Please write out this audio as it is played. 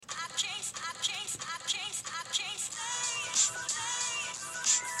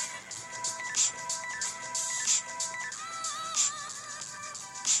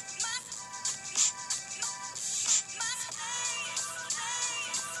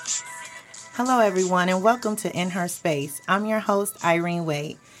Hello, everyone, and welcome to In Her Space. I'm your host, Irene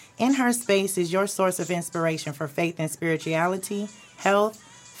Wade. In Her Space is your source of inspiration for faith and spirituality, health,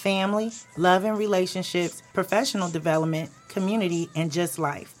 family, love and relationships, professional development, community, and just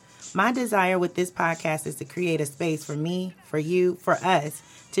life. My desire with this podcast is to create a space for me, for you, for us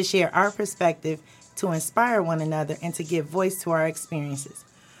to share our perspective, to inspire one another, and to give voice to our experiences.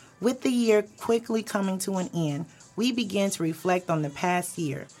 With the year quickly coming to an end, we begin to reflect on the past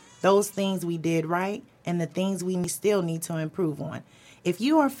year, those things we did right, and the things we still need to improve on. If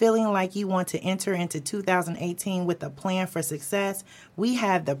you are feeling like you want to enter into 2018 with a plan for success, we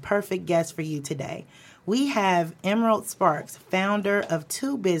have the perfect guest for you today. We have Emerald Sparks, founder of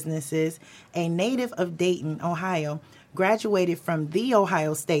two businesses, a native of Dayton, Ohio, graduated from The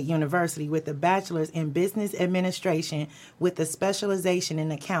Ohio State University with a bachelor's in business administration with a specialization in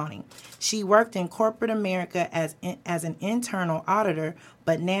accounting. She worked in corporate America as an internal auditor,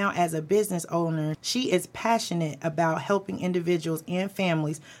 but now as a business owner, she is passionate about helping individuals and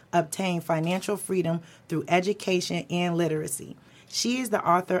families obtain financial freedom through education and literacy. She is the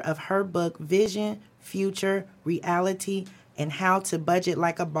author of her book, Vision, Future, Reality, and How to Budget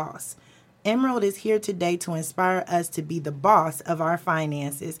Like a Boss. Emerald is here today to inspire us to be the boss of our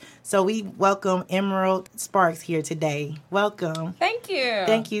finances. So we welcome Emerald Sparks here today. Welcome. Thank you.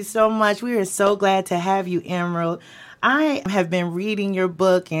 Thank you so much. We are so glad to have you, Emerald. I have been reading your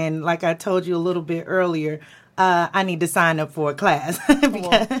book, and like I told you a little bit earlier, I need to sign up for a class.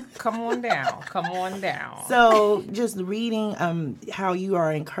 Well, come on down. So just reading how you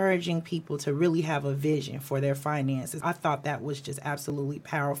are encouraging people to really have a vision for their finances, I thought that was just absolutely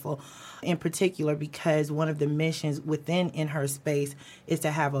powerful. In particular, because one of the missions within In Her Space is to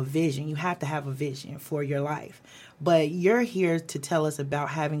have a vision. You have to have a vision for your life. But you're here to tell us about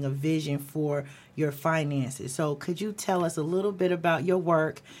having a vision for your finances. So could you tell us a little bit about your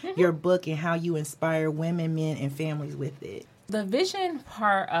work, your book, and how you inspire women, men, and families with it? The vision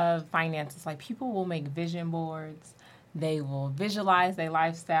part of finances, like people will make vision boards. They will visualize their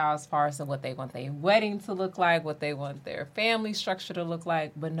lifestyle as far as what they want their wedding to look like, what they want their family structure to look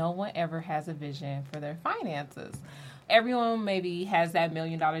like, but no one ever has a vision for their finances. Everyone maybe has that $1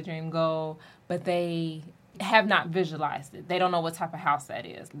 million dream goal, but they have not visualized it. They don't know what type of house that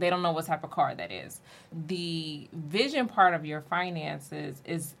is. They don't know what type of car that is. The vision part of your finances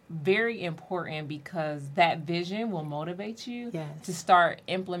is very important because that vision will motivate you to start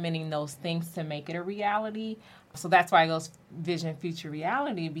implementing those things to make it a reality. So that's why it goes vision, future,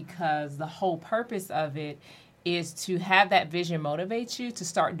 reality, because the whole purpose of it is to have that vision motivate you to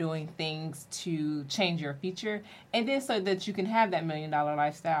start doing things to change your future, and then so that you can have that $1 million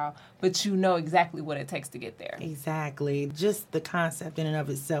lifestyle, but you know exactly what it takes to get there. Exactly. Just the concept in and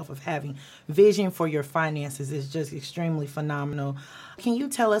of itself of having vision for your finances is just extremely phenomenal. Can you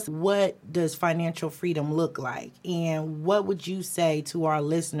tell us, what does financial freedom look like? And what would you say to our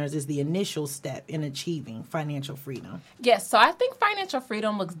listeners is the initial step in achieving financial freedom? Yes, so I think financial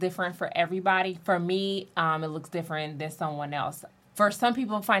freedom looks different for everybody. For me, it looks different than someone else. For some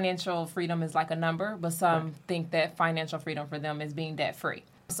people, financial freedom is like a number, but some think that financial freedom for them is being debt-free.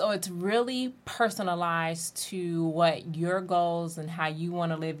 So it's really personalized to what your goals and how you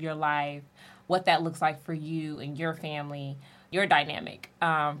want to live your life, what that looks like for you and your family, your dynamic.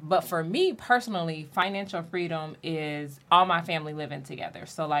 But for me personally, financial freedom is all my family living together.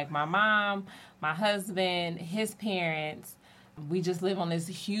 So like my mom, my husband, his parents, we just live on this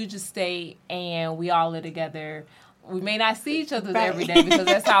huge estate and we all live together. We may not see each other every day because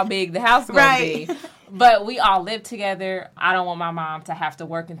that's how big the house is going to be. But we all live together. I don't want my mom to have to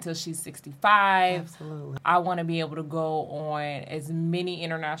work until she's 65. Absolutely. I want to be able to go on as many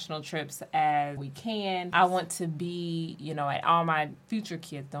international trips as we can. I want to be, at all my future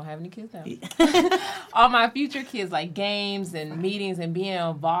kids, don't have any kids now, all my future kids, like games and meetings and being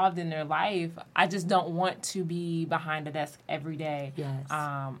involved in their life. I just don't want to be behind a desk every day. Yes.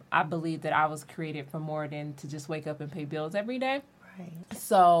 I believe that I was created for more than to just wake up and pay bills every day. Right.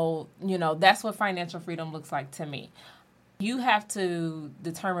 So, that's what financial freedom looks like to me. You have to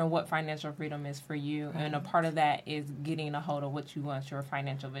determine what financial freedom is for you. Right. And a part of that is getting a hold of what you want your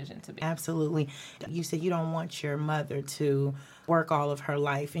financial vision to be. Absolutely. You said you don't want your mother to work all of her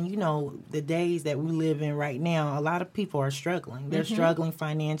life. And the days that we live in right now, a lot of people are struggling. They're struggling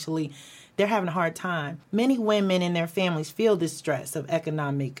financially. They're having a hard time. Many women and their families feel this stress of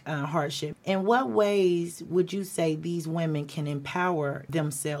economic hardship. In what ways would you say these women can empower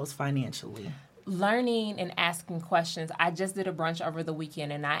themselves financially? Learning and asking questions. I just did a brunch over the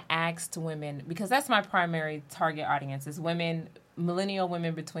weekend and I asked women, because that's my primary target audience, is women, millennial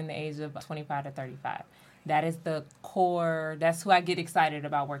women between the age of 25 to 35. That is the core. That's who I get excited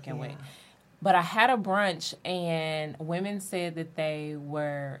about working with. But I had a brunch, and women said that they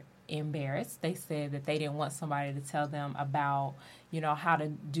were embarrassed. They said that they didn't want somebody to tell them about, how to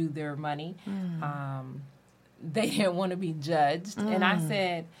do their money. They didn't want to be judged. And I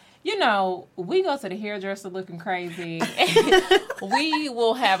said, we go to the hairdresser looking crazy. We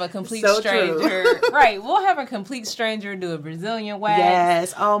will have a complete stranger. Right. We'll have a complete stranger do a Brazilian wax.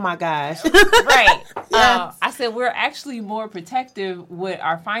 Yes. Oh, my gosh. Right. Yes. I said, we're actually more protective with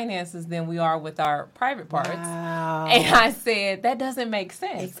our finances than we are with our private parts. Wow. And I said, that doesn't make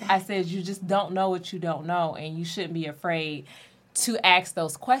sense. Exactly. I said, you just don't know what you don't know, and you shouldn't be afraid to ask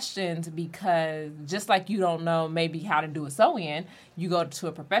those questions, because just like you don't know maybe how to do a sew-in, you go to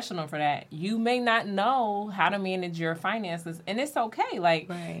a professional for that. You may not know how to manage your finances, and it's okay. Like,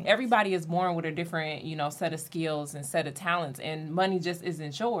 right. Everybody is born with a different, set of skills and set of talents, and money just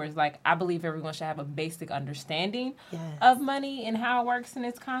isn't yours. Like, I believe everyone should have a basic understanding of money and how it works and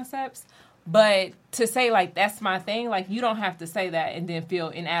its concepts. But to say, like, that's my thing, like, you don't have to say that and then feel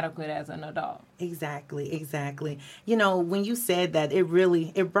inadequate as an adult. Exactly. When you said that,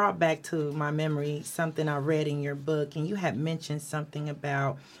 it brought back to my memory something I read in your book, and you had mentioned something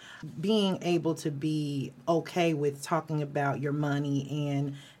about being able to be okay with talking about your money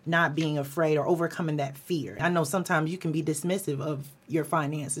and not being afraid or overcoming that fear. I know sometimes you can be dismissive of your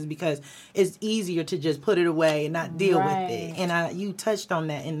finances because it's easier to just put it away and not deal with it. And you touched on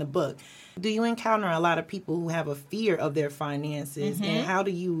that in the book. Do you encounter a lot of people who have a fear of their finances, and how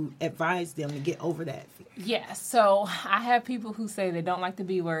do you advise them to get over that fear? Yeah, so I have people who say they don't like the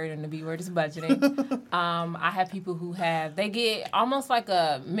B word, and the B word is budgeting. I have people who they get almost like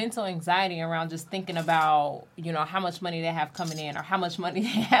a mental anxiety around just thinking about, how much money they have coming in or how much money they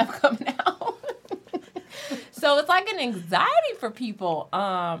have coming out. So it's like an anxiety for people.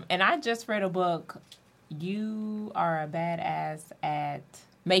 And I just read a book, You Are a Badass at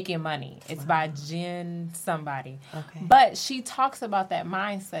Making Money. It's by Jen somebody. Okay. But she talks about that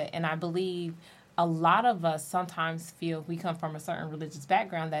mindset, and I believe a lot of us sometimes feel, we come from a certain religious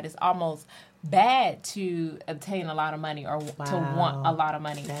background, that it's almost bad to obtain a lot of money or to want a lot of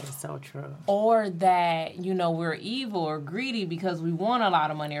money. That is so true. Or that, we're evil or greedy because we want a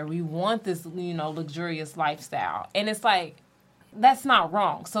lot of money or we want this, luxurious lifestyle. And it's like, that's not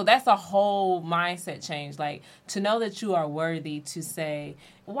wrong. So that's a whole mindset change. Like, to know that you are worthy to say,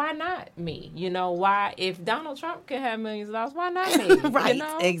 why not me? Why, if Donald Trump can have millions of dollars, why not me? Right,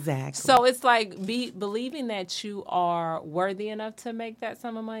 exactly. So it's like believing that you are worthy enough to make that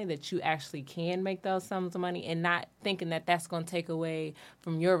sum of money, that you actually can make those sums of money, and not thinking that that's going to take away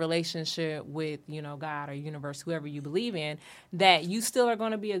from your relationship with, God or universe, whoever you believe in, that you still are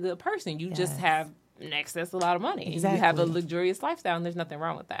going to be a good person. You just have access a lot of money. Exactly. You have a luxurious lifestyle, and there's nothing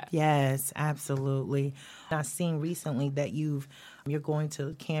wrong with that. Yes, absolutely. I've seen recently that you're going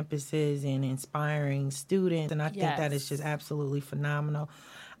to campuses and inspiring students, and I think that is just absolutely phenomenal.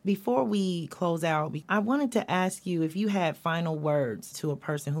 Before we close out, I wanted to ask you if you had final words to a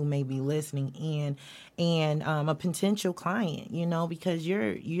person who may be listening in, and a potential client, because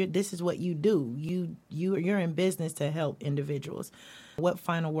this is what you do. You're in business to help individuals. What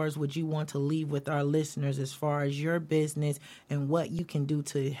final words would you want to leave with our listeners as far as your business and what you can do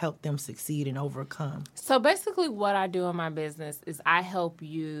to help them succeed and overcome? So basically what I do in my business is I help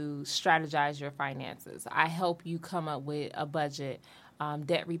you strategize your finances. I help you come up with a budget,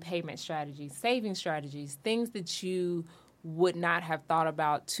 debt repayment strategies, saving strategies, things that you would not have thought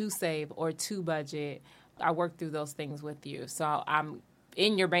about to save or to budget. I work through those things with you. So I'm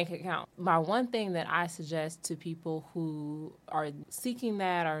in your bank account. My one thing that I suggest to people who are seeking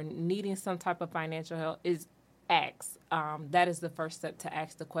that or needing some type of financial help is ask. That is the first step, to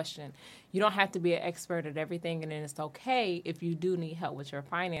ask the question. You don't have to be an expert at everything, and then it's okay if you do need help with your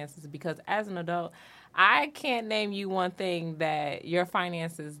finances, because as an adult, I can't name you one thing that your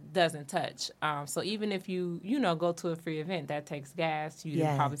finances doesn't touch. So even if you go to a free event, that takes gas. You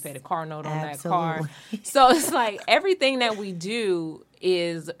probably pay the car note on that car. So it's like everything that we do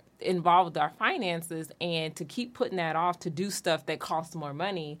is involved with our finances, and to keep putting that off to do stuff that costs more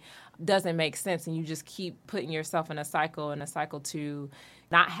money doesn't make sense, and you just keep putting yourself in a cycle to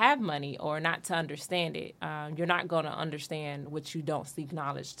not have money or not to understand it. You're not going to understand what you don't seek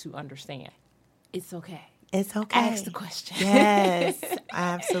knowledge to understand. It's okay. It's okay. Ask the question. Yes,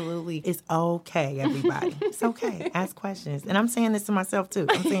 absolutely. It's okay, everybody. It's okay. Ask questions. And I'm saying this to myself, too.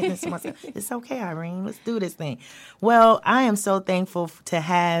 It's okay, Irene. Let's do this thing. Well, I am so thankful to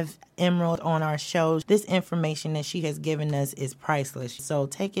have Emerald on our show. This information that she has given us is priceless, so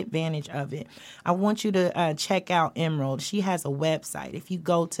take advantage of it. I want you to check out Emerald. She has a website. If you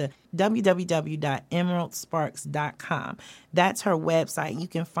go to www.emeraldsparks.com. That's her website. You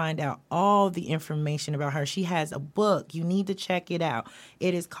can find out all the information about her. She has a book. You need to check it out.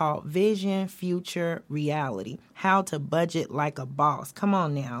 It is called Vision, Future, Reality: How to Budget Like a Boss. Come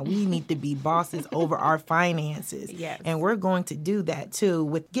on now. We need to be bosses over our finances. Yes. And we're going to do that too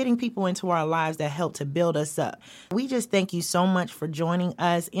with getting people into our lives that help to build us up. We just thank you so much for joining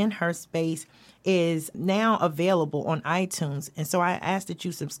us. In Her Space is now available on iTunes, and so I ask that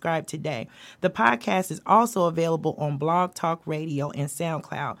you subscribe today. The podcast is also available on Blog Talk Radio and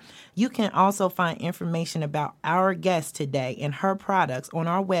SoundCloud. You can also find information about our guest today and her products on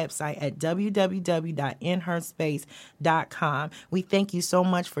our website at www.inherspace.com. We thank you so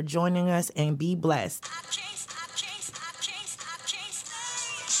much for joining us, and be blessed.